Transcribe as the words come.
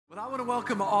I want to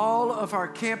welcome all of our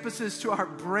campuses to our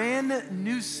brand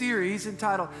new series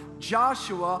entitled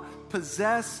Joshua,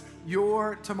 Possess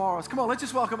Your Tomorrows. Come on, let's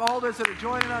just welcome all those that are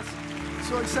joining us.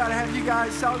 So excited to have you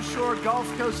guys, South Shore,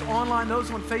 Gulf Coast Online,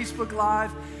 those on Facebook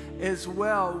Live as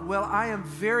well. Well, I am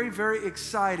very, very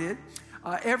excited.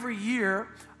 Every year,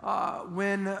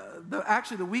 when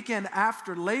the weekend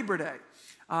after Labor Day,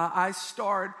 I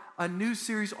start a new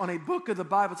series on a book of the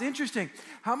Bible. It's interesting.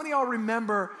 How many of y'all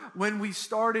remember when we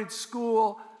started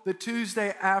school the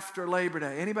Tuesday after Labor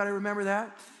Day? Anybody remember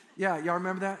that? Yeah, y'all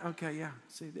remember that? Okay, yeah.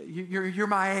 See, you're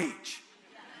my age.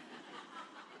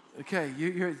 Okay,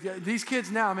 these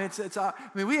kids now, man.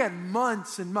 We had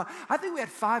months and months. I think we had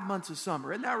 5 months of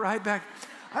summer. Isn't that right? I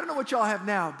don't know what y'all have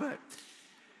now, but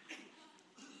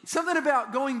something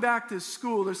about going back to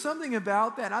school. There's something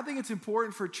about that. I think it's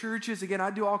important for churches. Again, I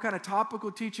do all kind of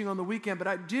topical teaching on the weekend, but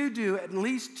I do at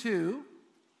least 2,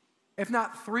 if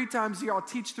not 3 times a year. I'll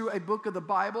teach through a book of the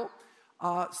Bible.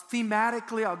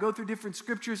 Thematically, I'll go through different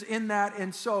scriptures in that.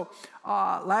 And so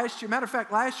last year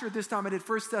at this time I did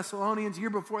 1 Thessalonians. Year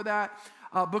before that,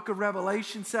 book of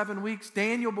Revelation, 7 weeks.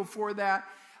 Daniel before that.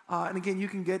 And again, you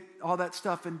can get all that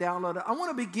stuff and download it. I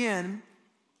want to begin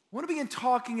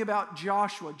talking about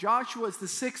Joshua. Joshua is the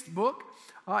 6th book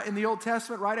in the Old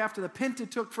Testament, right after the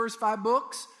Pentateuch, first 5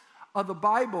 books of the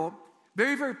Bible.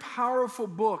 Very, very powerful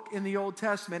book in the Old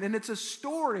Testament. And it's a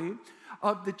story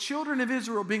of the children of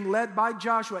Israel being led by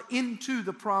Joshua into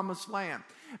the promised land.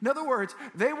 In other words,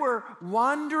 they were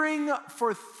wandering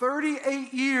for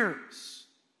 38 years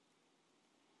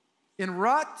in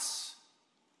ruts,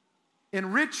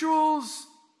 in rituals,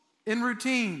 in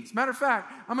routines. Matter of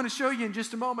fact, I'm going to show you in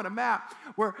just a moment a map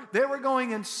where they were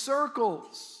going in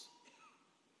circles,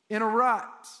 in a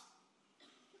rut,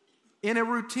 in a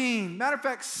routine. Matter of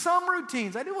fact, some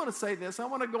routines, I do want to say this, I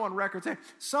want to go on record saying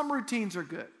some routines are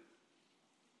good.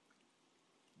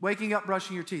 Waking up,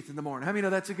 brushing your teeth in the morning. How many know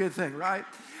that's a good thing, right?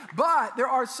 But there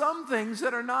are some things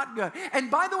that are not good. And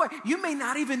by the way, you may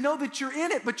not even know that you're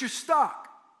in it, but you're stuck.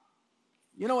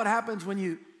 You know what happens when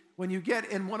you get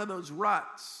in one of those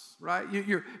ruts, right?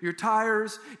 Your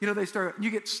tires, you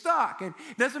get stuck, and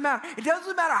it doesn't matter. It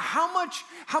doesn't matter how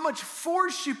much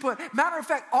force you put. Matter of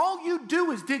fact, all you do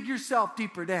is dig yourself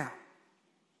deeper down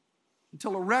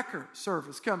until a wrecker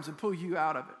service comes and pull you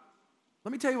out of it.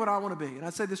 Let me tell you what I want to be, and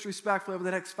I say this respectfully over the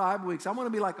next 5 weeks. I want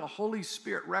to be like a Holy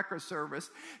Spirit wrecker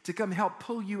service to come help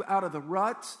pull you out of the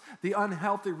ruts, the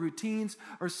unhealthy routines,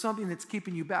 or something that's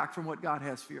keeping you back from what God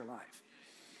has for your life.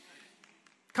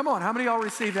 Come on, how many of y'all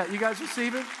receive that? You guys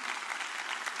receive it?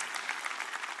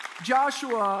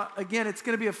 Joshua, again, it's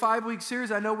going to be a 5-week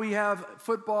series. I know we have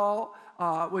football,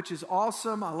 which is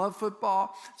awesome. I love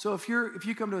football. So if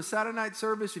you come to a Saturday night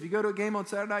service, if you go to a game on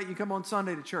Saturday night, you come on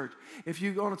Sunday to church. If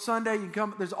you go on a Sunday, you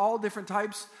come. There's all different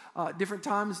types, different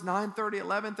times, 9:30,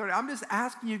 11:30. I'm just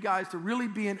asking you guys to really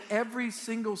be in every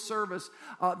single service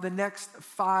the next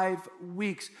 5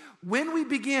 weeks. When we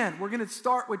begin, we're going to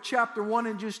start with chapter 1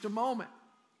 in just a moment.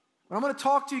 But I'm going to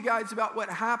talk to you guys about what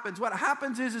happens. What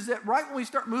happens is that right when we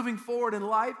start moving forward in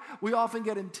life, we often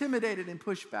get intimidated and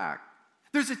pushed back.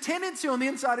 There's a tendency on the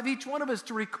inside of each one of us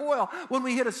to recoil when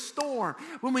we hit a storm,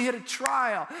 when we hit a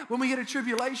trial, when we hit a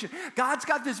tribulation. God's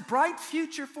got this bright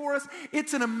future for us.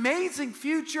 It's an amazing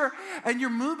future, and you're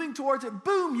moving towards it.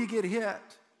 Boom, you get hit.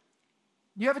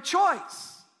 You have a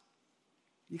choice.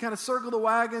 You kind of circle the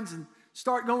wagons and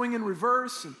start going in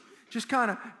reverse and just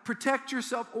kind of protect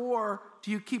yourself, or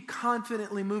do you keep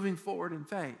confidently moving forward in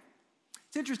faith?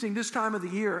 It's interesting, this time of the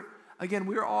year, again,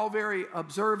 we're all very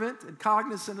observant and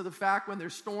cognizant of the fact when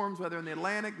there's storms, whether in the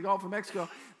Atlantic, the Gulf of Mexico.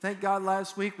 Thank God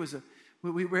last week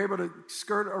we were able to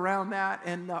skirt around that.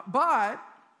 And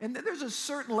there's a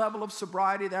certain level of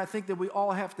sobriety that I think that we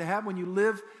all have to have when you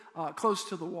live close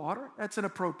to the water. That's an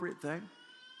appropriate thing.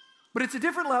 But it's a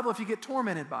different level if you get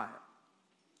tormented by it.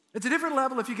 It's a different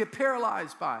level if you get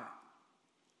paralyzed by it.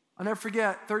 I'll never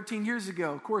forget 13 years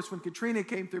ago, of course, when Katrina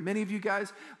came through, many of you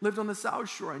guys lived on the South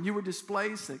Shore and you were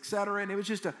displaced, et cetera, and it was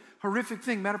just a horrific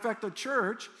thing. Matter of fact, the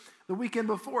church, the weekend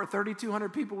before, 3,200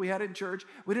 people we had in church.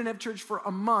 We didn't have church for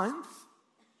a month,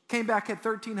 came back at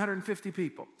 1,350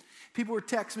 people. People were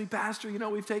texting me, Pastor,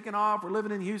 we've taken off, we're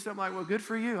living in Houston. I'm like, well, good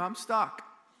for you, I'm stuck.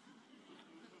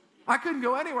 I couldn't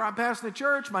go anywhere. I'm passing the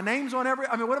church, my name's on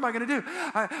what am I going to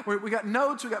do? We got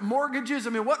notes, we got mortgages.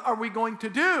 What are we going to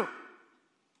do?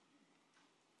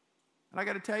 And I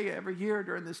got to tell you, every year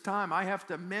during this time, I have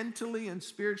to mentally and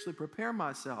spiritually prepare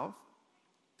myself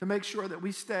to make sure that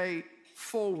we stay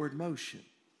forward motion,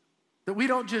 that we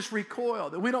don't just recoil,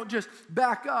 that we don't just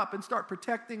back up and start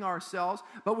protecting ourselves,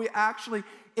 but we actually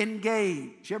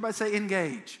engage. Everybody say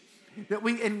engage. that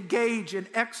we engage in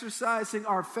exercising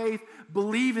our faith,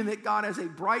 believing that God has a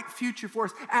bright future for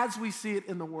us as we see it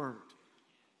in the Word.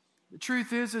 The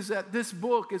truth is that this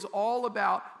book is all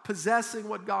about possessing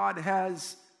what God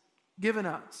has given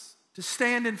us, to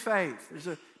stand in faith. There's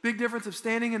a big difference of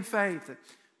standing in faith, and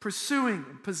pursuing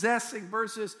and possessing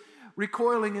versus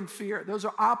recoiling in fear. Those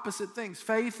are opposite things,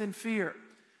 faith and fear.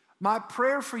 My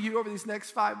prayer for you over these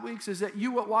next 5 weeks is that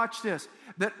you will watch this,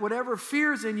 that whatever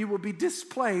fears in you will be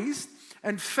displaced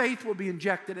and faith will be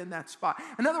injected in that spot.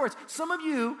 In other words, some of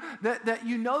you that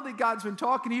you know that God's been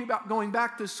talking to you about going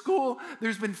back to school,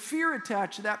 there's been fear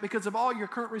attached to that because of all your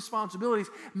current responsibilities.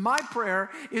 My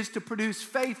prayer is to produce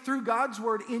faith through God's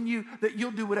word in you that you'll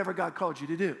do whatever God called you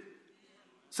to do.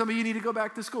 Some of you need to go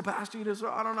back to school. Pastor, you just,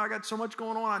 I don't know, I got so much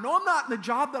going on. I know I'm not in the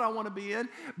job that I want to be in,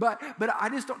 but I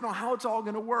just don't know how it's all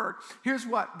going to work. Here's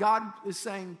what God is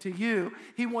saying to you.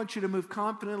 He wants you to move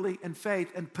confidently in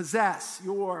faith and possess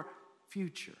your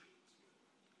future.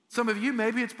 Some of you,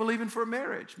 maybe it's believing for a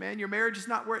marriage. Man, your marriage is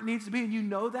not where it needs to be, and you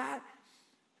know that.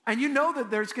 And you know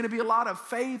that there's going to be a lot of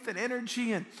faith and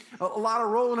energy and a lot of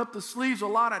rolling up the sleeves, a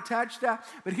lot attached to that.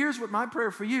 But here's what my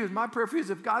prayer for you is. My prayer for you is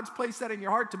if God's placed that in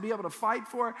your heart to be able to fight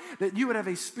for it, that you would have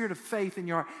a spirit of faith in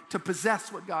your heart to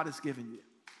possess what God has given you.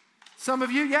 Some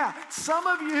of you,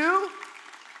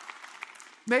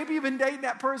 maybe you've been dating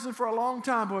that person for a long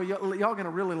time. Boy, y'all going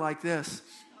to really like this.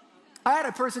 I had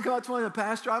a person come up to me, the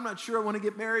pastor, I'm not sure I want to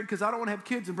get married because I don't want to have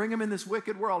kids and bring them in this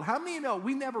wicked world. How many of you know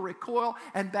we never recoil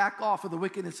and back off of the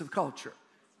wickedness of culture?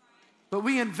 But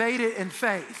we invade it in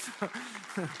faith.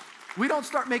 We don't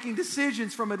start making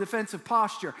decisions from a defensive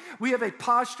posture. We have a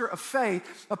posture of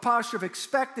faith, a posture of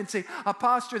expectancy, a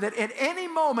posture that at any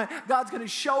moment God's going to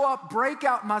show up, break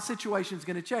out, and my situation's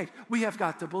going to change. We have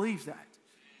got to believe that.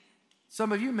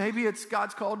 Some of you, maybe it's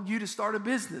God's called you to start a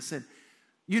business, and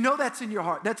you know that's in your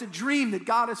heart. That's a dream that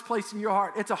God has placed in your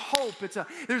heart. It's a hope.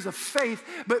 There's a faith.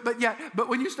 But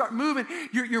when you start moving,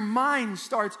 your mind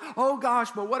starts, oh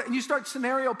gosh, but what? And you start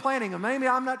scenario planning. And maybe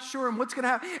I'm not sure and what's going to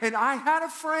happen. And I had a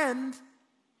friend,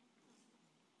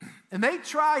 and they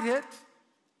tried it.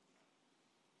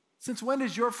 Since when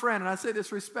does your friend, and I say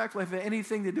this respectfully, have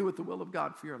anything to do with the will of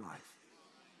God for your life?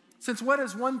 Since when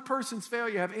does one person's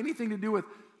failure have anything to do with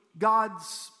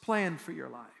God's plan for your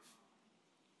life?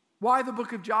 Why the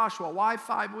book of Joshua? Why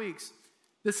 5 weeks?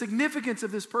 The significance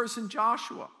of this person,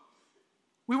 Joshua.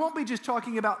 We won't be just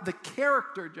talking about the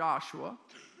character Joshua,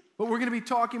 but we're going to be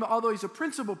talking about, although he's a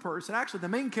principal person, actually the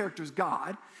main character is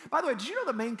God. By the way, did you know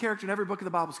the main character in every book of the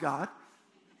Bible is God?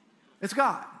 It's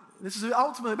God. This is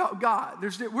ultimately about God.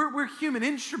 We're human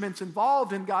instruments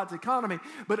involved in God's economy,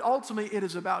 but ultimately it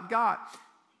is about God.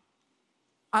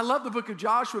 I love the book of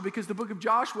Joshua because the book of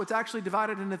Joshua, it's actually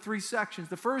divided into 3 sections.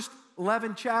 The first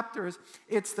 11 chapters,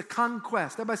 it's the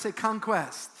conquest. Everybody say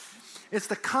conquest. It's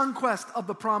the conquest of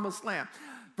the promised land.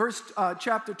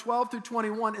 Chapter 12 through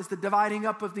 21 is the dividing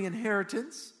up of the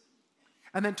inheritance.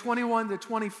 And then 21 to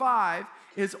 25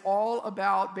 is all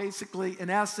about basically, in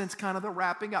essence, kind of the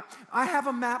wrapping up. I have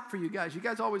a map for you guys. You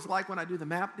guys always like when I do the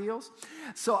map deals.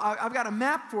 So I've got a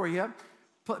map for you.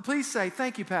 Please say,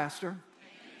 thank you, Pastor.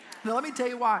 Now, let me tell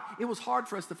you why. It was hard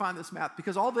for us to find this map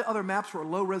because all the other maps were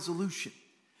low resolution.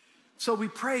 So we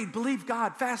prayed, believed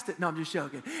God, fasted. No, I'm just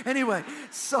joking. Anyway,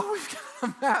 so we've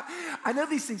got a map. I know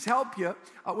these things help you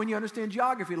when you understand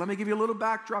geography. Let me give you a little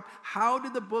backdrop. How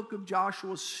did the book of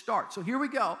Joshua start? So here we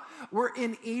go. We're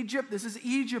in Egypt. This is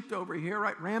Egypt over here,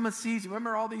 right? Ramesses.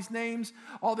 Remember all these names?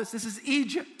 All this. This is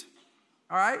Egypt.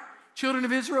 All right? Children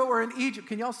of Israel were in Egypt.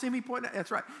 Can y'all see me pointing? That's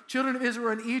right. Children of Israel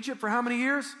were in Egypt for how many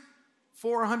years?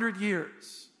 400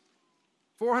 years.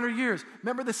 400 years.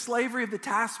 Remember the slavery of the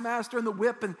taskmaster and the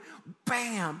whip and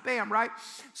bam, bam, right?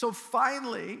 So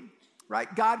finally,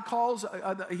 right, God calls,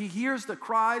 he hears the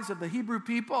cries of the Hebrew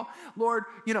people. Lord,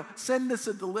 send us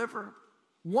a deliverer.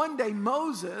 One day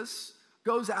Moses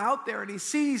goes out there and he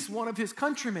sees one of his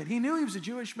countrymen. He knew he was a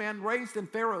Jewish man raised in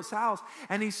Pharaoh's house,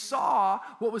 and he saw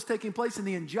what was taking place and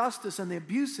the injustice and the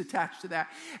abuse attached to that.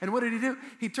 And what did he do?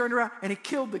 He turned around and he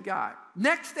killed the guy.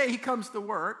 Next day he comes to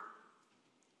work,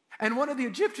 and one of the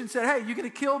Egyptians said, hey, you're going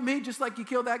to kill me just like you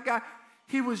killed that guy?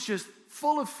 He was just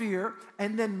full of fear.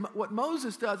 And then what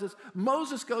Moses does is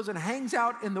Moses goes and hangs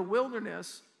out in the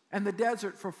wilderness and the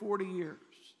desert for 40 years.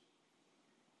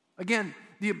 Again,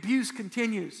 the abuse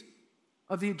continues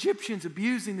of the Egyptians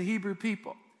abusing the Hebrew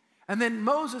people. And then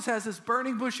Moses has this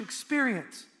burning bush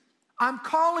experience. I'm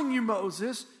calling you,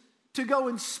 Moses, to go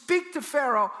and speak to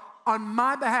Pharaoh on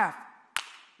my behalf.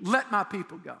 Let my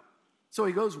people go. So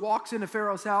he goes, walks into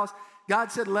Pharaoh's house.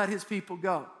 God said, let his people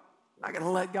go. I'm not going to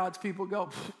let God's people go.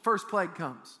 First plague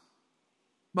comes.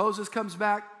 Moses comes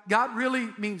back. God really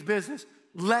means business.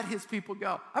 Let his people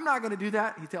go. I'm not going to do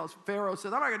that. He tells Pharaoh,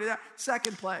 says, I'm not going to do that.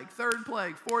 Second plague, third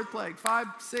plague, fourth plague, 5,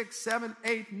 6, 7,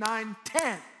 8, 9,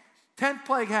 10. 10th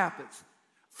plague happens.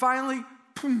 Finally,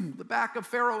 boom, the back of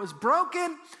Pharaoh is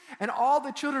broken, and all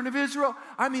the children of Israel,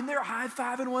 they're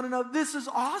high-fiving one another. This is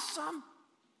awesome.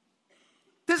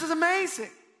 This is amazing.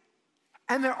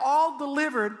 And they're all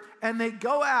delivered, and they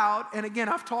go out, and again,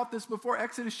 I've taught this before,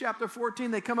 Exodus chapter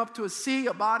 14, they come up to a sea,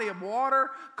 a body of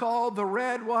water called the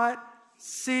Red what?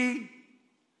 Sea.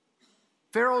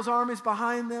 Pharaoh's army's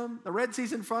behind them. The Red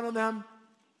Sea's in front of them.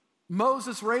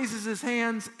 Moses raises his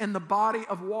hands, and the body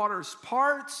of waters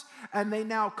parts, and they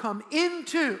now come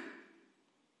into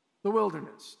the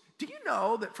wilderness. Do you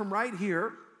know that from right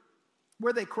here,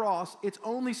 where they cross, it's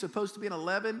only supposed to be an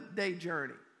 11-day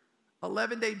journey.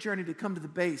 11-day journey to come to the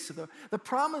base of the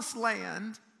promised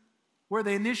land where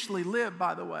they initially lived,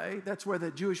 by the way. That's where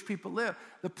the Jewish people live.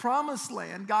 The promised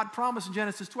land, God promised in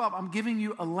Genesis 12, I'm giving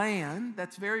you a land.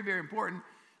 That's very, very important.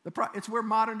 It's where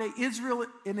modern-day Israel,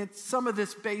 and some of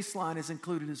this baseline is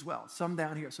included as well, some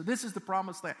down here. So this is the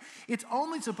promised land. It's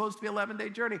only supposed to be an 11-day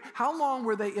journey. How long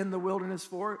were they in the wilderness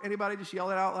for? Anybody just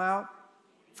yell it out loud?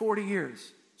 40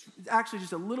 years. It's actually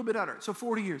just a little bit under. So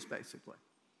 40 years, basically.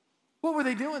 What were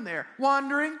they doing there?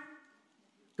 Wandering,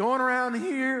 going around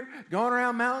here, going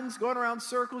around mountains, going around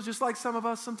circles, just like some of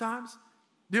us sometimes.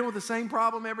 Dealing with the same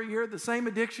problem every year, the same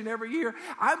addiction every year.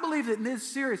 I believe that in this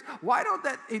series, why don't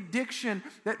that addiction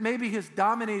that maybe has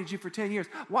dominated you for 10 years,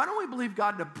 why don't we believe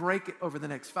God to break it over the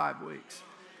next 5 weeks?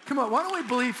 Come on, why don't we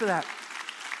believe for that?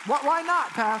 Why not,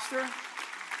 Pastor?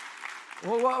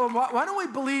 Well, why don't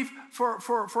we believe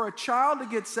for a child to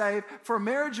get saved, for a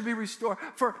marriage to be restored,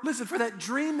 for that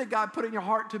dream that God put in your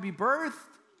heart to be birthed?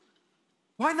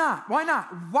 Why not? Why not?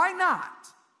 Why not?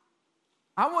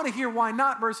 I want to hear why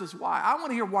not versus why. I want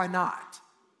to hear why not.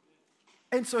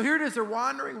 And so here it is. They're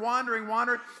wandering.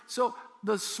 So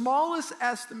the smallest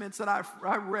estimates that I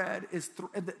read is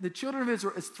the children of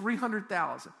Israel is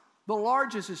 300,000. The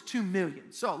largest is 2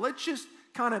 million. So let's just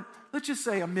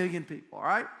say 1 million people, all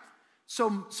right?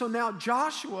 So now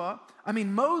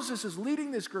Moses is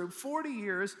leading this group, 40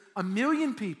 years, 1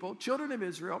 million people, children of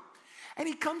Israel, and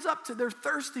they're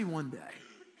thirsty one day.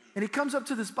 And he comes up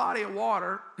to this body of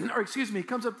water, he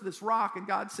comes up to this rock, and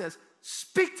God says,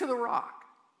 speak to the rock.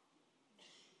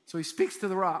 So he speaks to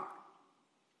the rock.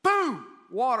 Boom!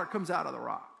 Water comes out of the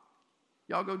rock.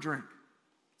 Y'all go drink.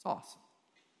 It's awesome.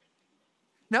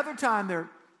 Another time they're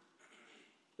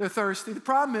thirsty. The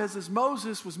problem is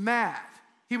Moses was mad.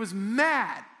 He was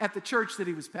mad at the church that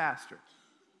he was pastoring.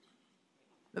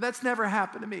 Now, that's never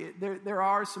happened to me. There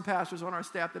are some pastors on our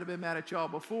staff that have been mad at y'all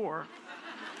before.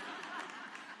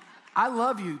 I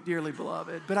love you, dearly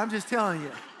beloved, but I'm just telling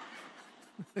you.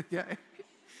 Okay?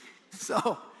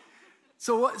 So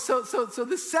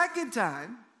the second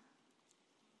time,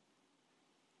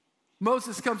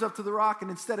 Moses comes up to the rock,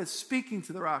 and instead of speaking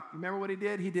to the rock, you remember what he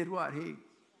did? He did what? He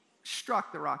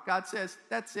struck the rock. God says,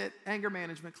 that's it, anger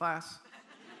management class.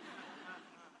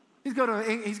 He's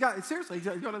got this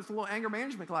little anger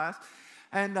management class,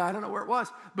 and I don't know where it was,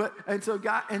 so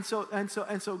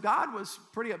God was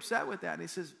pretty upset with that, and he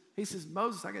says,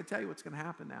 Moses, I got to tell you what's going to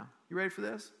happen now. You ready for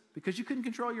this? Because you couldn't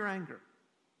control your anger,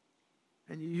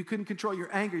 and you couldn't control your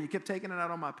anger. You kept taking it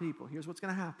out on my people. Here's what's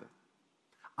going to happen.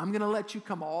 I'm going to let you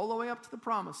come all the way up to the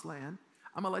promised land.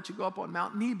 I'm going to let you go up on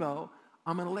Mount Nebo.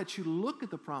 I'm going to let you look at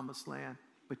the promised land,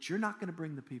 but you're not going to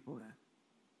bring the people in.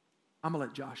 I'm going to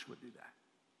let Joshua do that.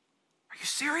 Are you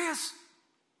serious?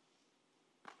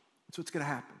 That's what's going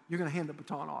to happen. You're going to hand the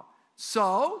baton off.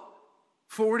 So,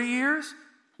 40 years,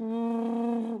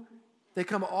 they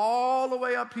come all the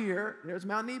way up here. There's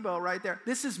Mount Nebo right there.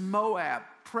 This is Moab,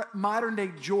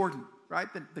 modern-day Jordan, right?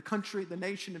 The country, the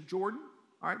nation of Jordan.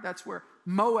 All right, that's where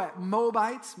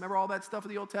Moabites, remember all that stuff in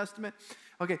the Old Testament?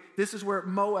 Okay, this is where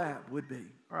Moab would be,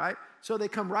 all right? So they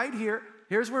come right here.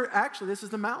 Here's where, actually, this is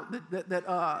the mountain,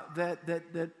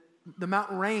 the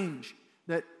mountain range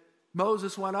that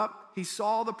Moses went up. He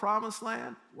saw the promised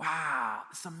land. Wow,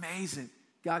 it's amazing.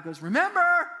 God goes,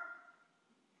 remember,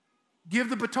 give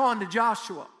the baton to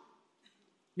Joshua.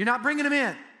 You're not bringing him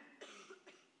in.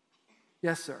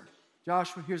 Yes, sir.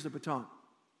 Joshua, here's the baton.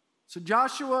 So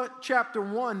Joshua chapter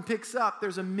 1 picks up.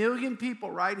 There's 1 million people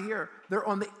right here. They're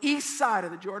on the east side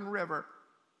of the Jordan River,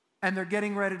 and they're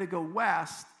getting ready to go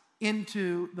west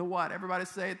into the what? Everybody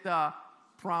say it, the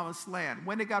promised land.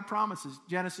 When did God promise this?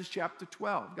 Genesis chapter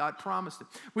 12. God promised it.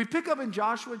 We pick up in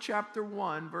Joshua chapter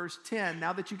 1, verse 10.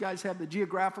 Now that you guys have the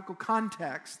geographical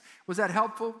context, was that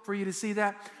helpful for you to see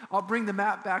that? I'll bring the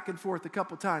map back and forth a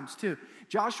couple times too.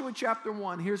 Joshua chapter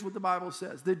 1, here's what the Bible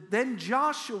says. Then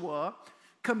Joshua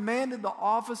commanded the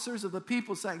officers of the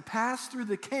people, saying, pass through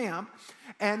the camp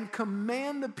and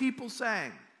command the people,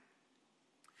 saying,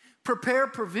 prepare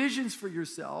provisions for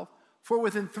yourself, for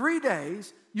within 3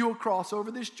 days you will cross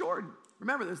over this Jordan.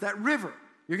 Remember, there's that river.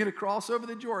 You're going to cross over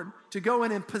the Jordan to go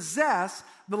in and possess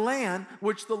the land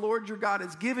which the Lord your God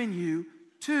has given you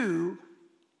to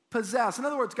possess. In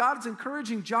other words, God is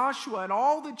encouraging Joshua and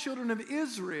all the children of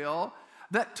Israel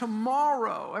that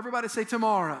tomorrow, everybody say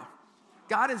tomorrow.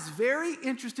 God is very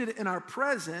interested in our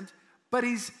present, but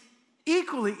he's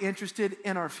equally interested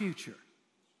in our future.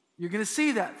 You're going to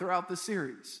see that throughout the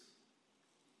series.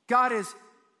 God is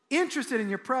interested in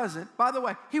your present. By the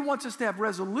way, he wants us to have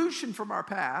resolution from our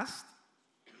past.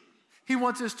 He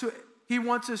wants us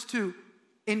to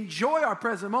enjoy our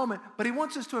present moment, but he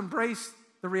wants us to embrace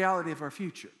the reality of our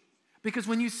future. Because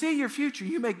when you see your future,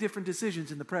 you make different decisions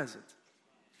in the present.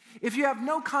 If you have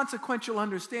no consequential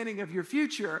understanding of your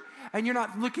future and you're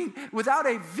not looking without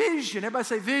a vision, everybody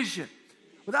say vision.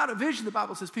 Without a vision, the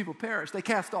Bible says people perish. They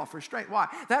cast off restraint. Why?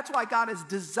 That's why God has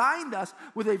designed us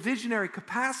with a visionary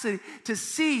capacity to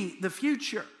see the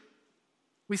future.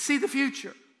 We see the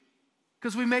future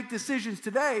because we make decisions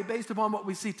today based upon what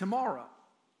we see tomorrow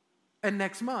and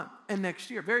next month and next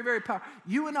year. Very, very powerful.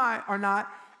 You and I are not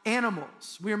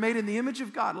animals. We are made in the image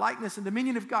of God, likeness and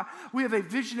dominion of God. We have a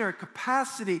visionary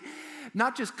capacity,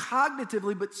 not just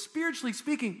cognitively, but spiritually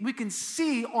speaking. We can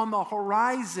see on the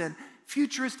horizon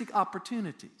futuristic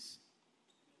opportunities.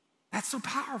 That's so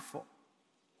powerful.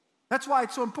 That's why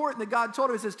it's so important that God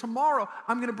told him, he says, tomorrow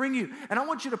I'm going to bring you, and I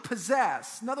want you to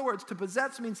possess. In other words, to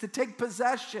possess means to take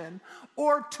possession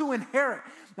or to inherit.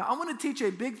 Now, I want to teach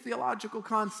a big theological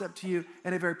concept to you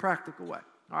in a very practical way,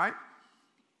 all right?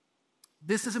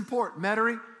 This is important.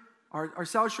 Metairie, our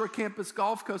South Shore campus,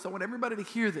 Gulf Coast, I want everybody to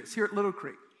hear this here at Little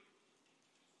Creek.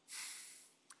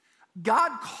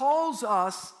 God calls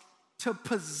us to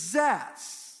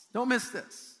possess, don't miss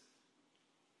this,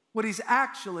 what he's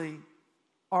actually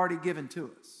already given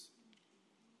to us.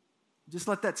 Just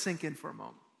let that sink in for a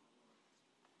moment.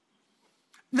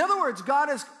 In other words,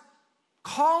 God is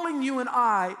calling you and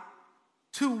I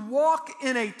to walk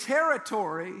in a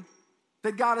territory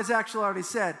that God has actually already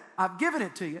said, I've given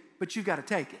it to you, but you've got to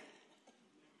take it.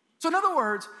 So in other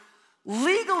words,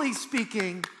 legally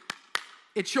speaking,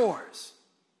 it's yours.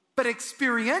 But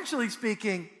experientially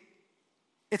speaking,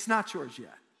 it's not yours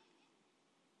yet.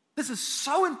 This is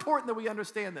so important that we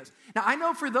understand this. Now, I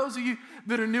know for those of you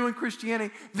that are new in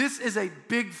Christianity, this is a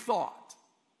big thought.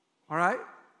 All right?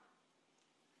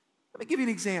 Let me give you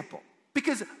an example.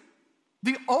 Because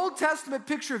the Old Testament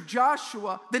picture of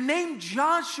Joshua, the name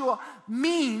Joshua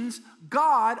means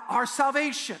God, our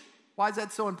salvation. Why is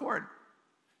that so important?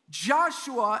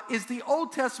 Joshua is the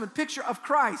Old Testament picture of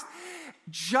Christ.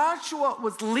 Joshua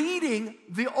was leading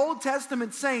the Old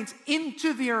Testament saints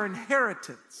into their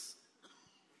inheritance.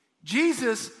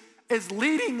 Jesus is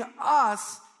leading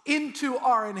us into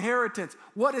our inheritance.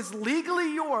 What is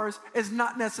legally yours is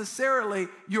not necessarily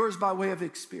yours by way of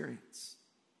experience.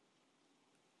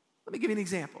 Let me give you an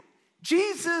example.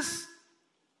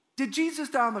 Did Jesus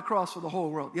die on the cross for the whole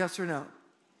world? Yes or no?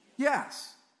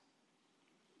 Yes.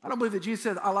 I don't believe that Jesus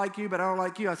said, I like you, but I don't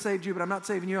like you. I saved you, but I'm not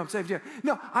saving you. I'm saving you.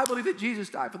 No, I believe that Jesus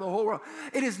died for the whole world.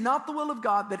 It is not the will of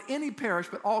God that any perish,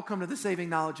 but all come to the saving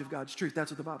knowledge of God's truth. That's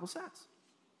what the Bible says.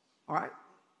 All right?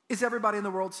 Is everybody in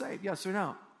the world saved? Yes or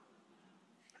no?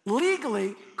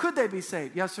 Legally, could they be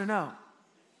saved? Yes or no?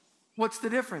 What's the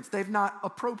difference? They've not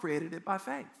appropriated it by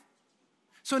faith.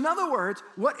 So in other words,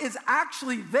 what is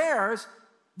actually theirs,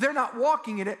 they're not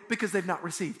walking in it because they've not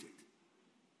received it.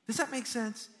 Does that make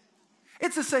sense?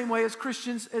 It's the same way as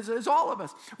Christians, as all of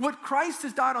us. What Christ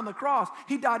has died on the cross,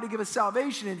 he died to give us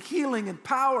salvation and healing and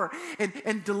power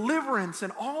and deliverance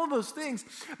and all of those things.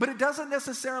 But it doesn't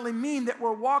necessarily mean that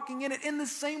we're walking in it in the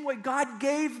same way. God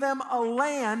gave them a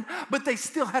land, but they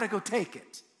still had to go take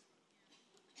it.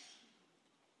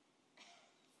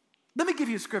 Let me give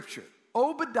you a scripture.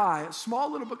 Obadiah, a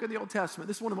small little book of the Old Testament.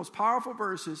 This is one of the most powerful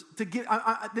verses to get.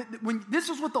 This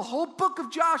is what the whole book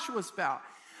of Joshua is about.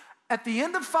 At the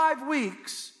end of 5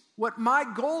 weeks, what my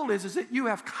goal is that you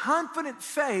have confident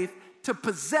faith to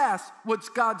possess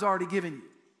what God's already given you.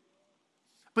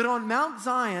 But on Mount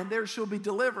Zion there shall be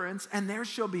deliverance, and there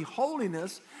shall be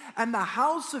holiness, and the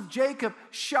house of Jacob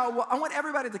shall... I want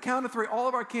everybody at the count of three, all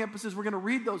of our campuses, we're going to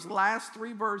read those last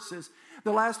three verses,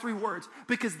 the last three words,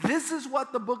 because this is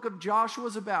what the book of Joshua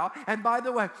is about. And by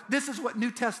the way, this is what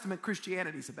New Testament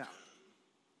Christianity is about.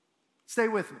 Stay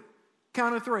with me.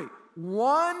 Count of three.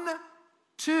 1,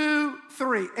 2,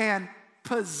 3. And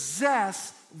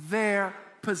possess their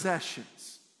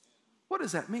possessions. What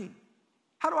does that mean?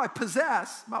 How do I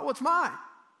possess about what's mine?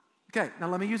 Okay, now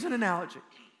let me use an analogy.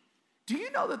 Do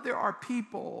you know that there are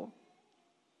people,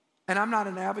 and I'm not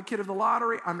an advocate of the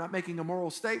lottery, I'm not making a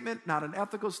moral statement, not an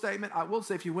ethical statement. I will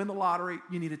say if you win the lottery,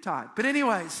 you need a tithe. But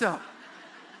anyway, so,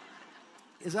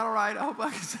 is that all right? I hope I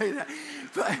can say that.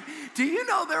 But do you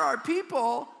know there are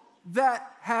people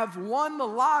that have won the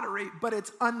lottery, but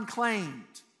it's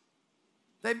unclaimed?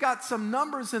 They've got some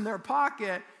numbers in their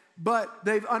pocket, but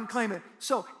they've unclaimed it.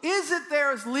 So is it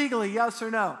theirs legally, yes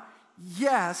or no?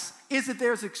 Yes. Is it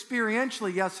theirs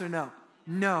experientially, yes or no?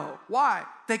 No. Why?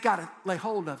 They got to lay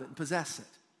hold of it and possess it.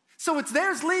 So it's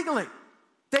theirs legally.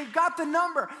 They've got the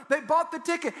number. They bought the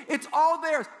ticket. It's all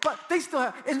theirs. But they still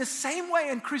have, in the same way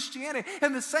in Christianity,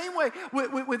 in the same way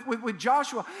with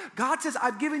Joshua, God says,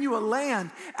 I've given you a land.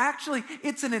 Actually,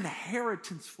 it's an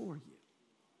inheritance for you.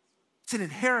 It's an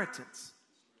inheritance.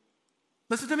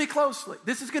 Listen to me closely.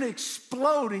 This is going to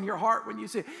explode in your heart when you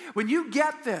see it. When you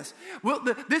get this,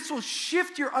 this will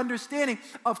shift your understanding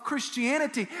of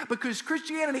Christianity, because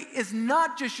Christianity is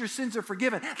not just your sins are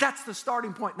forgiven. That's the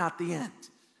starting point, not the end.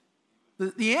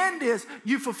 The end is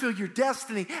you fulfill your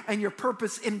destiny and your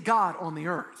purpose in God on the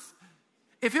earth.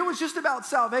 If it was just about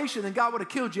salvation, then God would have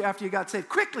killed you after you got saved.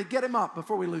 Quickly, get him up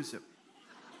before we lose him.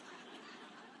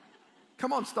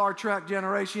 Come on, Star Trek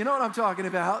generation. You know what I'm talking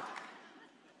about.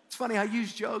 It's funny, I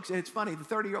use jokes, and it's funny, the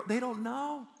 30-year-old, they don't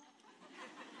know.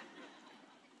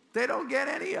 They don't get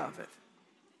any of it.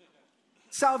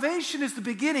 Salvation is the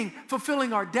beginning,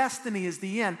 fulfilling our destiny is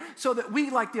the end, so that we,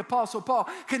 like the Apostle Paul,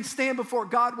 can stand before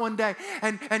God one day,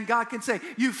 and God can say,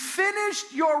 you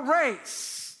finished your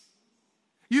race.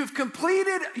 You've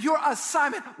completed your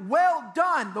assignment. Well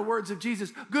done, the words of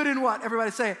Jesus. Good in what?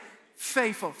 Everybody say it.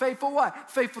 Faithful. Faithful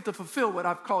what? Faithful to fulfill what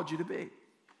I've called you to be.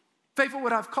 Faithful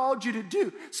what I've called you to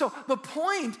do. So the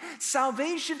point,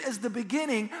 salvation is the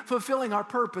beginning, fulfilling our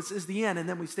purpose is the end, and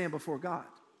then we stand before God.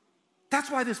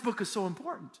 That's why this book is so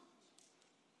important.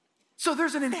 So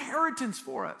there's an inheritance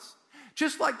for us.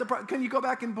 Just like can you go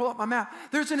back and pull up my map?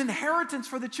 There's an inheritance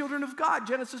for the children of God.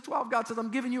 Genesis 12, God says,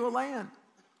 I'm giving you a land.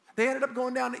 They ended up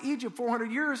going down to Egypt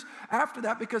 400 years after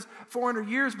that, because 400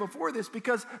 years before this,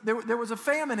 because there was a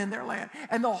famine in their land.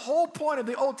 And the whole point of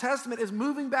the Old Testament is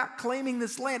moving back, claiming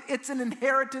this land. It's an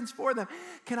inheritance for them.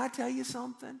 Can I tell you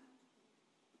something?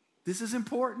 This is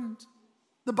important.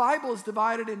 The Bible is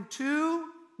divided in two.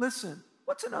 Listen,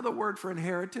 what's another word for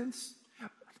inheritance?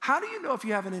 How do you know if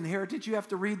you have an inheritance? You have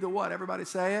to read the what? Everybody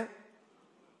say it.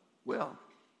 Will.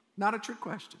 Not a trick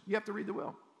question. You have to read the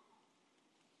will.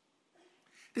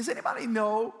 Does anybody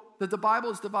know that the Bible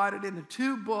is divided into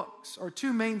two books or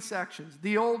two main sections?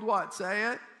 The old what?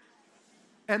 Say it.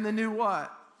 And the new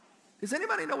what? Does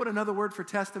anybody know what another word for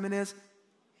testament is?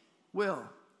 Will.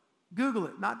 Google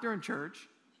it, not during church.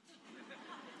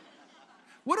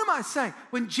 What am I saying?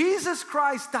 When Jesus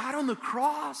Christ died on the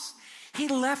cross, he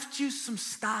left you some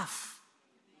stuff.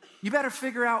 You better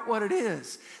figure out what it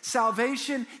is.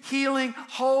 Salvation, healing,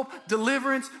 hope,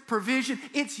 deliverance, provision.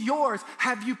 It's yours.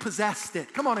 Have you possessed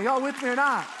it? Come on, are y'all with me or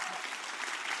not?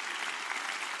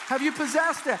 Have you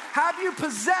possessed it? Have you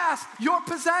possessed your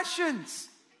possessions?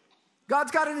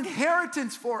 God's got an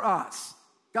inheritance for us.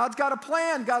 God's got a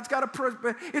plan. God's got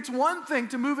a... It's one thing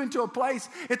to move into a place.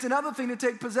 It's another thing to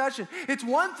take possession. It's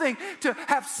one thing to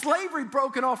have slavery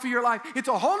broken off of your life. It's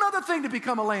a whole other thing to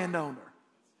become a landowner.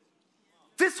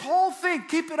 This whole thing,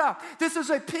 keep it up. This is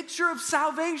a picture of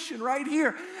salvation right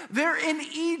here. They're in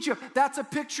Egypt. That's a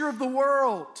picture of the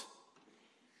world.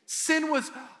 Sin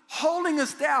was holding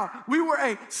us down. We were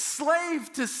a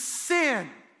slave to sin.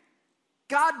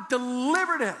 God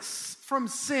delivered us from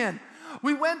sin.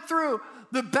 We went through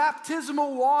the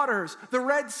baptismal waters, the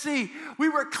Red Sea. We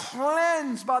were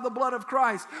cleansed by the blood of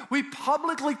Christ. We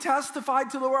publicly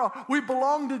testified to the world. We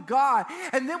belong to God.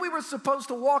 And then we were supposed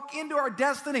to walk into our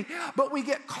destiny, but we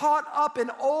get caught up in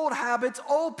old habits,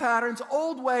 old patterns,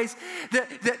 old ways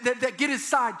that get us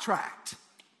sidetracked.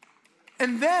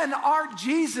 And then our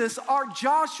Jesus, our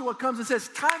Joshua comes and says,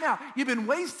 time out. You've been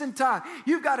wasting time.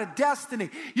 You've got a destiny.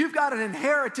 You've got an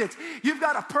inheritance. You've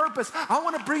got a purpose. I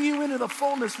want to bring you into the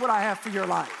fullness what I have for your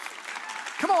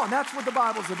life. Come on, that's what the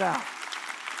Bible's about.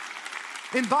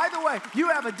 And by the way, you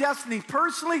have a destiny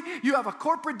personally. You have a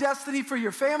corporate destiny for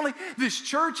your family. This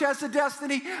church has a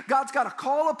destiny. God's got a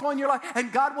call upon your life,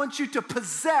 and God wants you to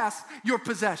possess your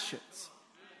possessions,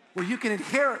 where you can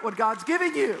inherit what God's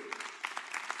giving you.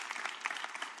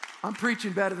 I'm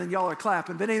preaching better than y'all are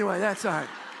clapping, but anyway, that's all right.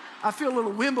 I feel a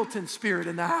little Wimbledon spirit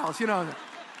in the house, you know.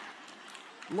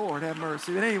 Lord have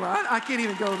mercy. But anyway, I can't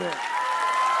even go there.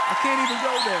 I can't even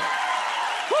go there.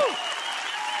 Woo!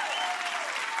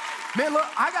 Man, look,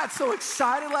 I got so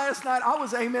excited last night, I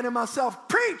was amening myself.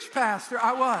 Preach, Pastor,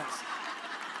 I was.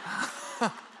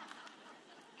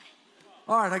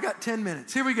 All right, I got 10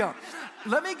 minutes. Here we go.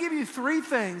 Let me give you 3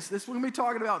 things. This we're going to be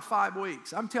talking about 5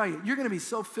 weeks. I'm telling you, you're going to be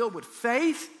so filled with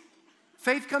faith.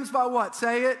 Faith comes by what?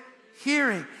 Say it.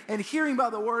 Hearing. And hearing by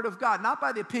the word of God, not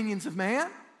by the opinions of man.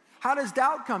 How does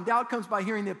doubt come? Doubt comes by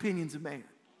hearing the opinions of man.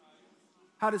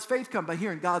 How does faith come? By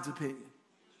hearing God's opinion.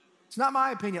 It's not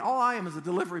my opinion. All I am is a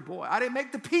delivery boy. I didn't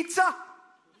make the pizza.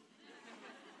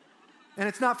 And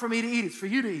it's not for me to eat. It's for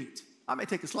you to eat. I may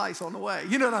take a slice on the way.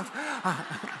 You know what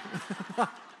I'm...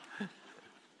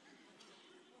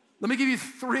 Let me give you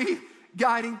 3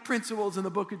 guiding principles in the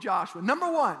book of Joshua.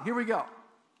 Number 1, here we go.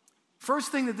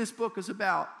 First thing that this book is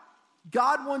about,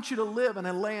 God wants you to live in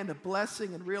a land of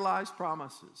blessing and realized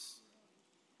promises.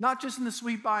 Not just in the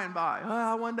sweet by and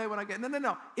by. One day when I get...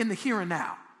 No. In the here and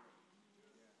now.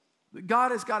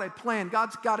 God has got a plan.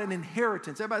 God's got an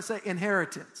inheritance. Everybody say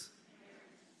inheritance.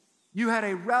 You had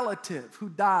a relative who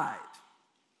died.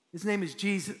 His name is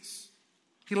Jesus.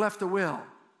 He left a will.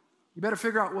 You better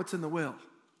figure out what's in the will.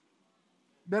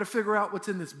 You better figure out what's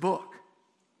in this book,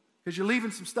 because you're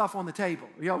leaving some stuff on the table.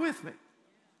 Are y'all with me?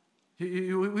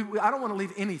 I don't want to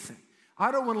leave anything.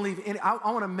 I don't want to leave any.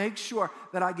 I want to make sure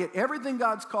that I get everything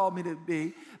God's called me to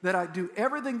be, that I do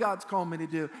everything God's called me to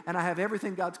do, and I have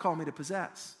everything God's called me to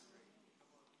possess.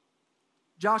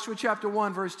 Joshua chapter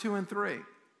 1, verse 2 and 3.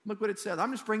 Look what it says.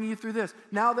 I'm just bringing you through this.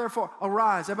 Now, therefore,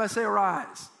 arise. Everybody say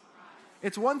arise.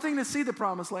 It's one thing to see the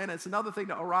promised land. It's another thing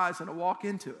to arise and to walk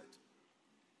into it.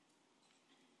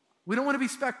 We don't want to be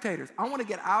spectators. I want to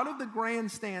get out of the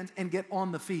grandstands and get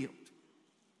on the field.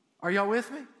 Are y'all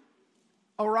with me?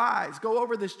 Arise, go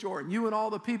over this Jordan, you and all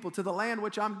the people, to the land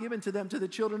which I'm giving to them, to the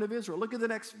children of Israel. Look at the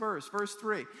next verse, verse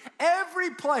 3.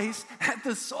 Every place that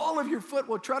the sole of your foot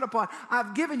will tread upon,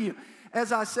 I've given you,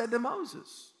 as I said to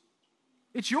Moses.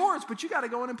 It's yours, but you got to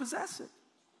go in and possess it.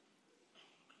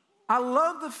 I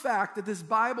love the fact that this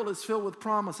Bible is filled with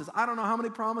promises. I don't know how many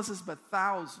promises, but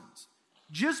thousands.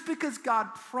 Just because God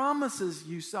promises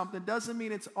you something doesn't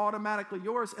mean it's automatically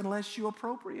yours unless you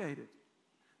appropriate it,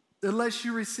 unless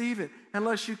you receive it,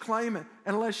 unless you claim it,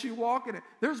 unless you walk in it.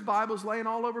 There's Bibles laying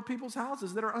all over people's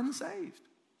houses that are unsaved.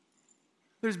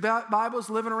 There's Bibles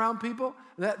living around people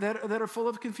that are full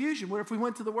of confusion, where if we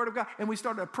went to the Word of God and we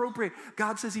started to appropriate,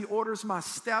 God says He orders my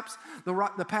steps,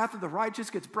 the path of the righteous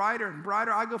gets brighter and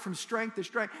brighter. I go from strength to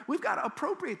strength. We've got to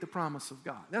appropriate the promise of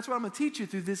God. That's what I'm going to teach you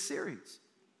through this series.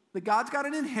 That God's got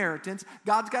an inheritance,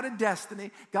 God's got a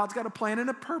destiny, God's got a plan and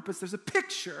a purpose. There's a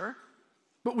picture,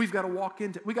 but we've got to walk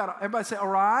into it. Everybody say,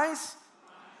 arise.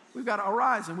 We've got to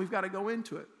arise and we've got to go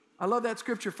into it. I love that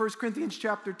scripture, 1 Corinthians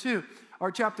chapter 2,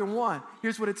 or chapter 1.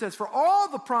 Here's what it says. For all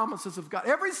the promises of God,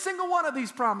 every single one of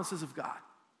these promises of God,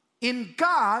 in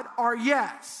God are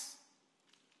yes,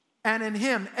 and in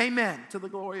Him, amen, to the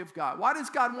glory of God. Why does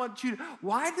God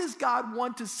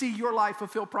want to see your life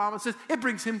fulfill promises? It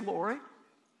brings Him glory.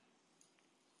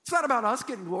 It's not about us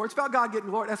getting glory. It's about God getting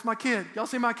glory. That's my kid. Y'all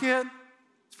see my kid?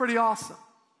 It's pretty awesome.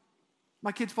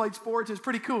 My kids played sports. It's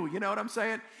pretty cool. You know what I'm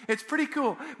saying? It's pretty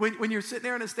cool when you're sitting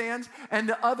there in the stands and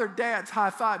the other dads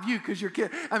high-five you because your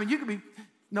kid, I mean, you could be,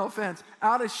 no offense,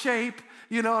 out of shape,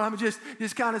 you know, and I'm just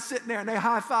kind of sitting there and they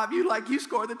high-five you like you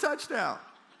scored the touchdown.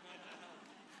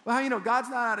 Well, how you know God's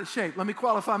not out of shape? Let me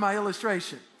qualify my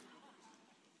illustration.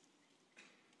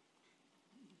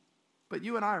 But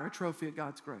you and I are a trophy of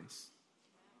God's grace.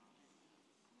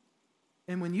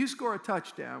 And when you score a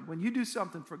touchdown, when you do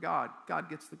something for God, God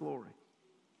gets the glory.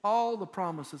 All the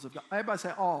promises of God. Everybody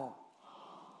say all.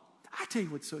 I tell you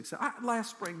what's so exciting.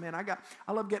 Last spring, man,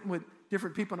 I love getting with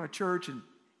different people in our church. And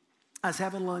I was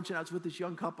having lunch and I was with this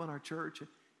young couple in our church. And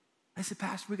I said,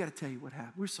 Pastor, we got to tell you what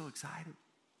happened. We're so excited.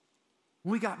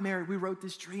 When we got married, we wrote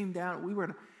this dream down. We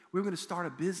were going to start a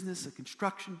business, a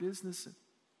construction business. And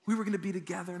we were going to be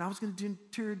together. And I was going to do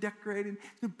interior decorating,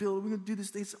 build. We're going to do this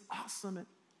thing. It's awesome. And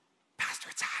Pastor,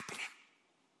 it's happening.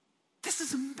 This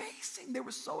is amazing. They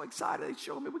were so excited. They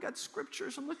showed me, we got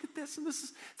scriptures, and look at this, and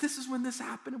this is when this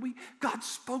happened. And God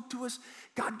spoke to us.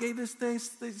 God gave us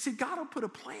this. See, God will put a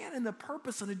plan and a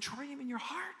purpose and a dream in your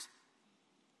heart.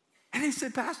 And he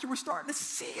said, Pastor, we're starting to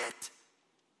see it.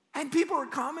 And people are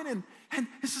coming, and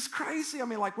this is crazy. I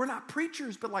mean, like, we're not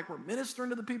preachers, but like we're ministering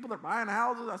to the people that are buying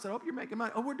houses. I said, I hope you're making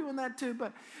money. Oh, we're doing that too.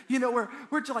 But,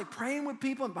 we're just like praying with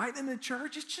people, inviting them to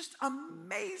church. It's just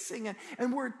amazing.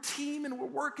 And we're a team, and we're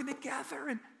working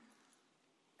together.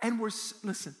 And we're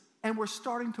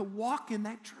starting to walk in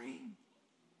that dream.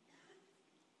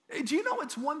 Do you know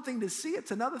it's one thing to see,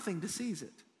 it's another thing to seize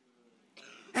it?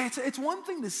 It's one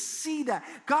thing to see that.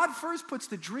 God first puts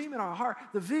the dream in our heart,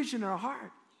 the vision in our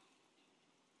heart.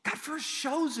 God first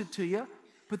shows it to you,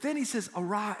 but then he says,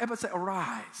 arise. Everybody say,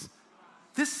 arise.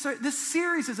 This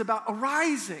series is about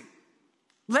arising,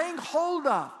 laying hold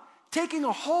of, taking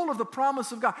a hold of the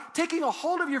promise of God, taking a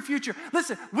hold of your future.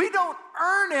 Listen, we don't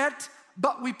earn it,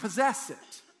 but we possess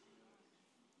it.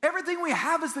 Everything we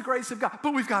have is the grace of God,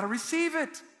 but we've got to receive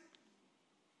it.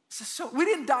 So we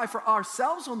didn't die for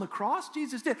ourselves on the cross,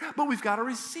 Jesus did, but we've got to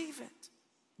receive it.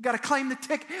 We've got to claim the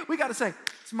ticket. We got to say,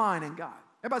 it's mine in God.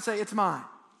 Everybody say, it's mine.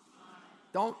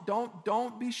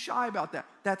 Don't be shy about that.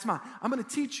 That's mine. I'm going to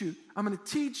teach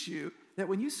you that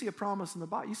when you see a promise in the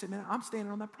Bible, you say, man, I'm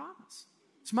standing on that promise.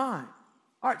 It's mine.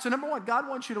 All right, so number one, God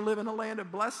wants you to live in a land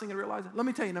of blessing and realize it. Let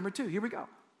me tell you, number two, here we go.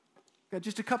 Got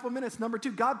just a couple of minutes. Number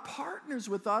two, God partners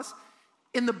with us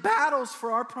in the battles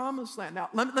for our promised land. Now,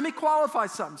 let me qualify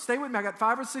something. Stay with me. I got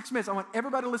 5 or 6 minutes. I want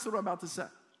everybody to listen to what I'm about to say. I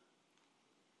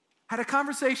had a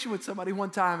conversation with somebody one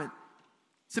time and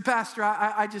said, Pastor,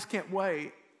 I just can't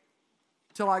wait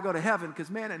till I go to heaven, because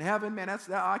man, in heaven, man,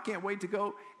 I can't wait to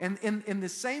go. And in the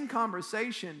same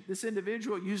conversation, this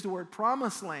individual used the word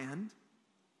promised land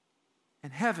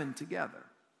and heaven together.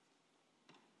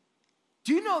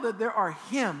 Do you know that there are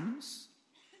hymns,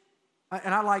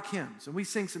 and I like hymns, and we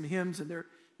sing some hymns, and they're,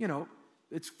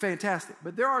 it's fantastic.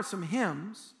 But there are some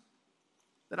hymns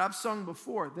that I've sung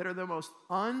before that are the most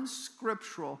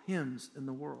unscriptural hymns in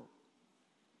the world.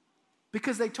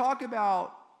 Because they talk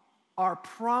about our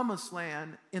promised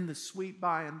land in the sweet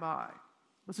by and by.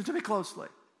 Listen to me closely.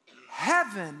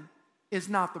 Heaven is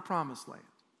not the promised land.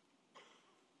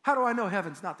 How do I know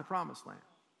heaven's not the promised land?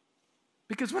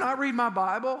 Because when I read my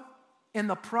Bible, in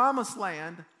the promised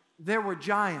land, there were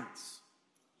giants.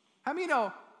 How many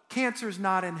know cancer's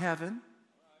not in heaven?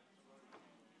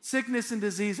 Sickness and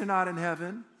disease are not in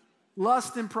heaven.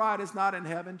 Lust and pride is not in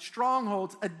heaven.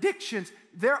 Strongholds, addictions.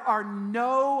 There are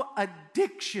no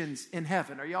addictions in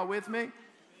heaven. Are y'all with me?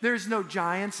 There's no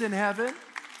giants in heaven.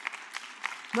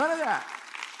 None of that.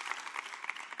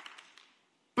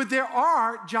 But there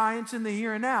are giants in the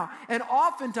here and now. And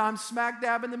oftentimes smack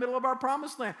dab in the middle of our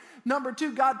promised land. Number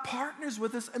two, God partners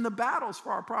with us in the battles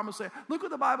for our promised land. Look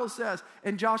what the Bible says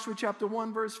in Joshua chapter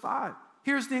 1, verse 5.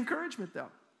 Here's the encouragement though.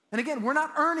 And again, we're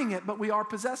not earning it, but we are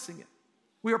possessing it.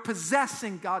 We are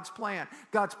possessing God's plan,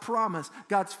 God's promise,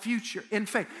 God's future in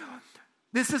faith.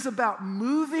 This is about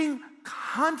moving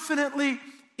confidently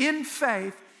in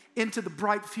faith into the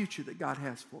bright future that God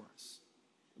has for us.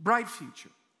 Bright future.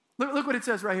 Look what it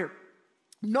says right here.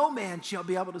 No man shall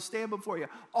be able to stand before you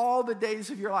all the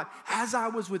days of your life. As I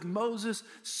was with Moses,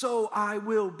 so I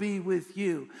will be with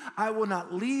you. I will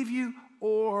not leave you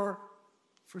or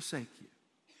forsake you.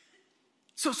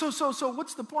 So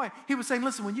what's the point? He was saying,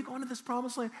 listen, when you go into this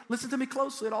promised land, listen to me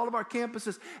closely at all of our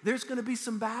campuses, there's going to be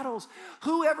some battles.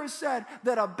 Whoever said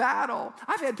that a battle,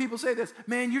 I've had people say this,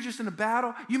 man, you're just in a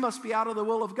battle, you must be out of the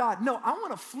will of God. No, I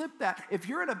want to flip that. If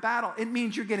you're in a battle, it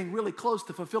means you're getting really close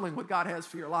to fulfilling what God has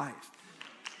for your life.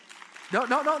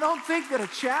 Don't think that a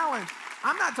challenge,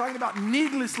 I'm not talking about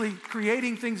needlessly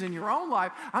creating things in your own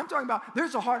life. I'm talking about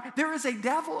there is a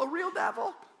devil, a real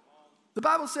devil. The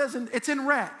Bible says, it's in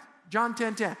red. John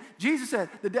 10:10. Jesus said,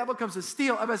 the devil comes to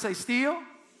steal. Everybody say steal,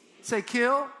 say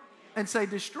kill, and say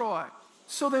destroy.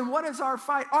 So then what is our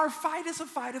fight? Our fight is a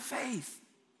fight of faith.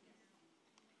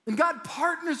 And God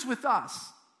partners with us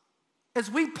as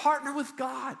we partner with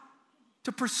God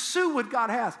to pursue what God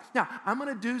has. Now, I'm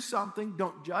going to do something.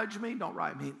 Don't judge me. Don't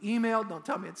write me an email. Don't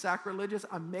tell me it's sacrilegious.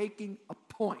 I'm making a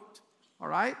point. All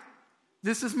right?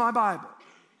 This is my Bible.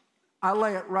 I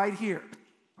lay it right here.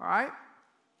 All right?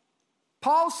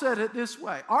 Paul said it this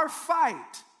way, our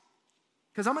fight,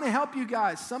 because I'm going to help you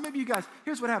guys. Some of you guys,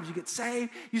 here's what happens. You get saved.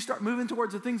 You start moving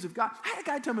towards the things of God. I had a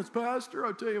guy tell me, Pastor,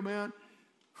 I'll tell you, man,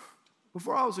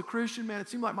 before I was a Christian, man, it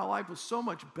seemed like my life was so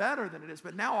much better than it is.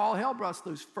 But now all hell breaks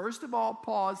loose. First of all,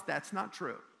 pause. That's not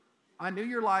true. I knew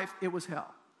your life. It was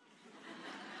hell.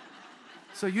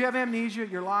 So you have amnesia.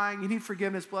 You're lying. You need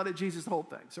forgiveness, blood of Jesus, the whole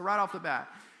thing. So right off the bat.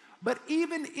 But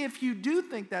even if you do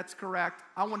think that's correct,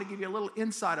 I want to give you a little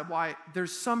insight of why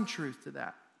there's some truth to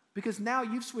that. Because now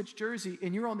you've switched jersey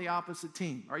and you're on the opposite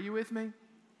team. Are you with me?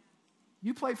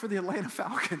 You play for the Atlanta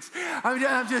Falcons.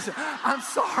 I'm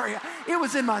sorry. It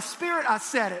was in my spirit. I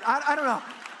said it. I don't know.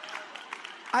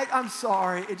 I'm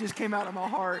sorry. It just came out of my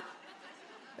heart.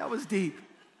 That was deep.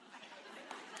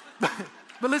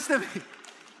 But listen to me.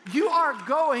 You are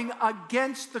going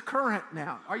against the current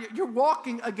now. You're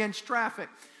walking against traffic.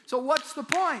 So what's the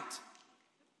point?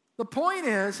 The point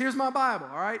is, here's my Bible,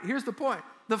 all right? Here's the point.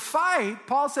 The fight,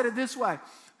 Paul said it this way.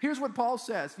 Here's what Paul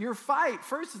says. Your fight,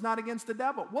 first, is not against the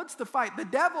devil. What's the fight? The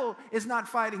devil is not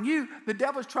fighting you. The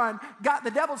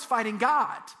devil's fighting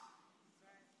God.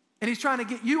 And he's trying to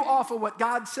get you off of what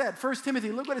God said. 1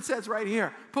 Timothy, look what it says right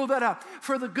here. Pull that up.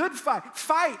 For the good fight.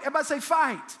 Fight. Everybody say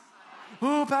fight.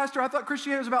 Oh, Pastor, I thought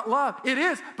Christianity was about love. It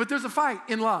is, but there's a fight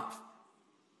in love.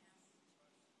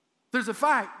 There's a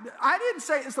fight. I didn't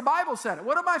say it. It's the Bible said it.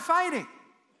 What am I fighting?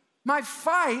 My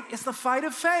fight is the fight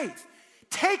of faith.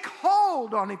 Take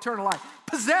hold on eternal life.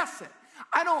 Possess it.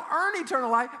 I don't earn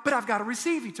eternal life, but I've got to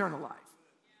receive eternal life.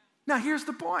 Now, here's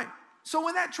the point. So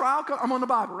when that trial comes, I'm on the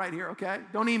Bible right here, okay?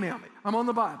 Don't email me. I'm on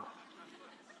the Bible.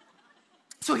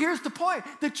 So here's the point.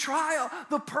 The trial,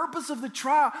 the purpose of the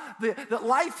trial, the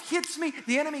life hits me,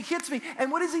 the enemy hits me,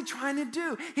 and what is he trying to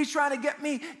do? He's trying to get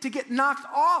me to get knocked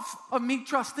off of me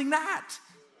trusting that.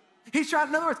 In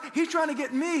other words, he's trying to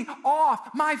get me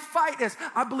off. My fight is,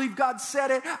 I believe God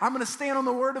said it. I'm going to stand on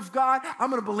the word of God.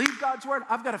 I'm going to believe God's word.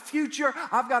 I've got a future.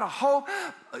 I've got a hope.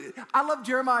 I love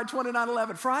Jeremiah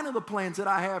 29:11. For I know the plans that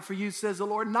I have for you, says the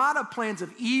Lord, not of plans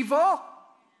of evil,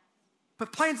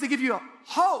 but plans to give you a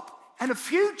hope and a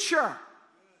future.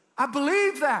 I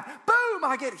believe that. Boom,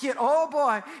 I get hit. Oh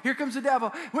boy, here comes the devil.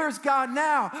 Where's God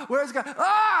now? Where's God?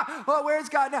 Where's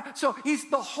God now? So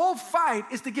the whole fight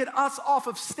is to get us off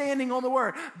of standing on the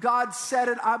word. God said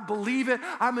it. I believe it.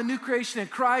 I'm a new creation in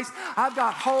Christ. I've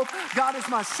got hope. God is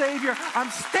my Savior. I'm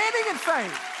standing in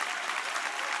faith.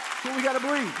 That's what we got to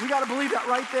believe. We got to believe that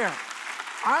right there.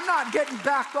 I'm not getting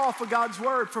backed off of God's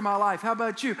word for my life. How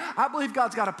about you? I believe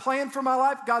God's got a plan for my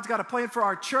life. God's got a plan for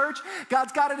our church.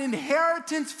 God's got an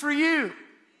inheritance for you.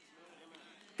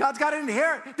 God's got an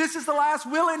inheritance. This is the last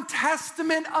will and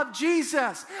testament of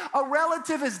Jesus. A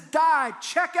relative has died.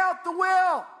 Check out the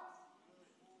will.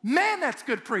 Man, that's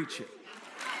good preaching.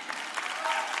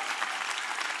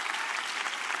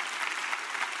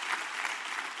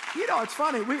 You know, it's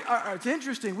funny. It's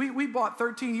interesting. We bought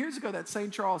 13 years ago that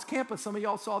St. Charles campus. Some of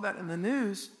y'all saw that in the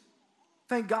news.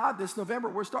 Thank God this November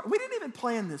we're starting. We didn't even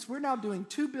plan this. We're now doing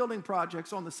 2 building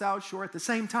projects on the South Shore at the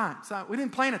same time. So we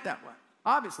didn't plan it that way.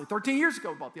 Obviously, 13 years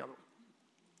ago we bought the other one.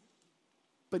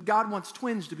 But God wants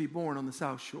twins to be born on the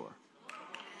South Shore.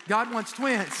 God wants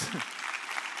twins.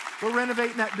 We're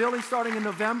renovating that building starting in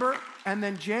November. And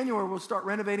then January, we'll start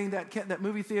renovating that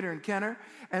movie theater in Kenner.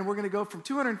 And we're going to go from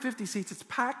 250 seats. It's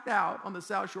packed out on the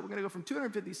South Shore. We're going to go from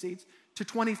 250 seats to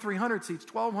 2,300 seats.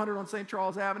 1,200 on St.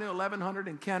 Charles Avenue, 1,100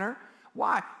 in Kenner.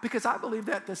 Why? Because I believe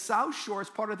that the South Shore is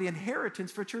part of the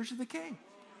inheritance for Church of the King.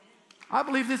 I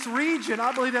believe this region,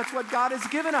 I believe that's what God has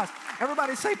given us.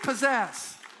 Everybody say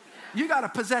possess. You got to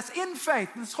possess in faith.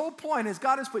 This whole point is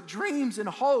God has put dreams and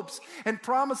hopes and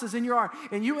promises in your heart.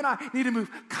 And you and I need to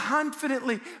move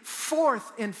confidently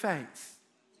forth in faith.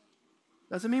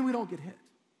 Doesn't mean we don't get hit.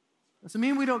 Doesn't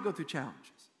mean we don't go through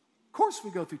challenges. Of course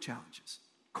we go through challenges.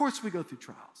 Of course we go through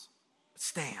trials. But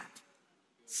stand.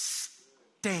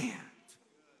 Stand.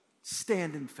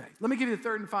 Stand in faith. Let me give you the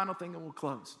third and final thing and we'll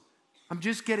close. I'm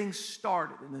just getting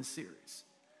started in this series.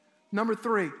 Number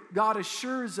 3, God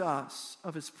assures us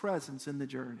of his presence in the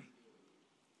journey.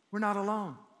 We're not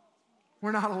alone.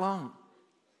 We're not alone.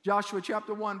 Joshua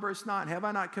chapter 1, verse 9, have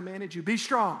I not commanded you? Be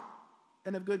strong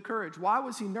and of good courage. Why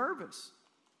was he nervous?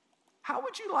 How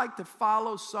would you like to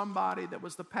follow somebody that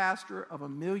was the pastor of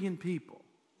 1 million people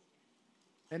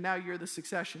and now you're the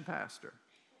succession pastor?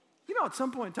 You know, at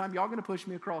some point in time, y'all going to push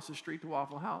me across the street to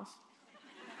Waffle House.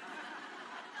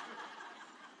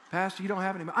 Pastor, you don't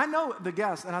have any money. I know the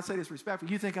guests, and I say this respectfully,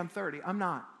 you think I'm 30. I'm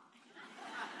not.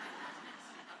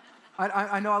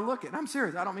 I know I look it, and I'm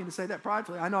serious. I don't mean to say that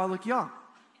pridefully. I know I look young.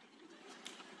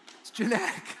 It's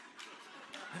genetic.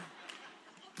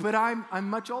 But I'm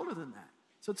much older than that.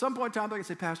 So at some point in time, I can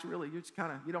say, Pastor, really,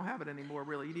 you don't have it anymore,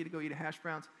 really. You need to go eat a hash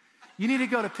browns. You need to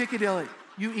go to Piccadilly.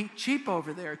 You eat cheap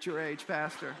over there at your age,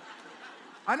 Pastor.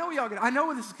 I know I know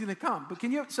where this is going to come, but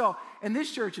and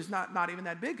this church is not even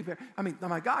that big compared. I mean, oh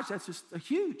my gosh, that's just a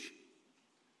huge.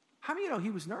 How many of you know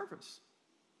he was nervous?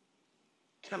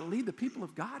 Got to lead the people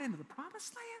of God into the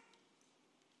promised land.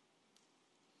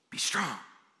 Be strong.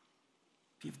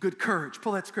 Be of good courage.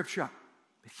 Pull that scripture up.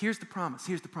 But here's the promise.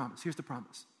 Here's the promise. Here's the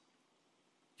promise.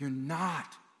 You're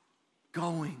not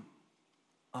going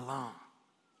alone.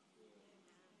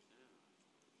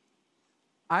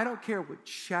 I don't care what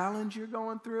challenge you're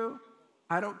going through.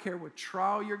 I don't care what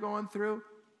trial you're going through.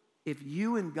 If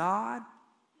you and God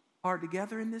are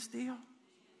together in this deal,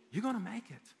 you're going to make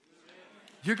it.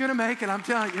 You're going to make it. I'm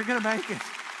telling you, you're going to make it.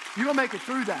 You're going to make it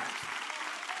through that.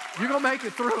 You're going to make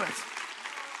it through it.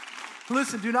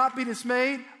 Listen, do not be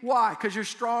dismayed. Why? Because you're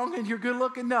strong and you're good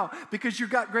looking? No. Because you've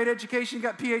got great education, you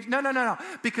got PhD? No.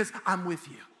 Because I'm with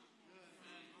you.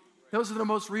 Those are the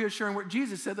most reassuring words.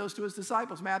 Jesus said those to his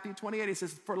disciples. Matthew 28, he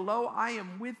says, for lo, I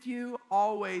am with you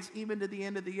always, even to the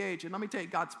end of the age. And let me tell you,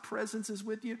 God's presence is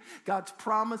with you. God's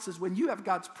promises, when you have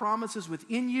God's promises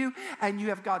within you and you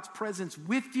have God's presence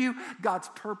with you, God's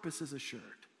purpose is assured.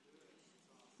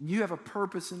 You have a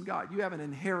purpose in God. You have an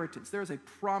inheritance. There's a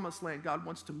promised land God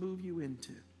wants to move you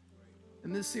into.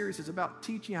 And this series is about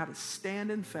teaching you how to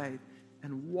stand in faith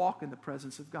and walk in the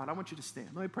presence of God. I want you to stand.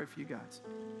 Let me pray for you guys.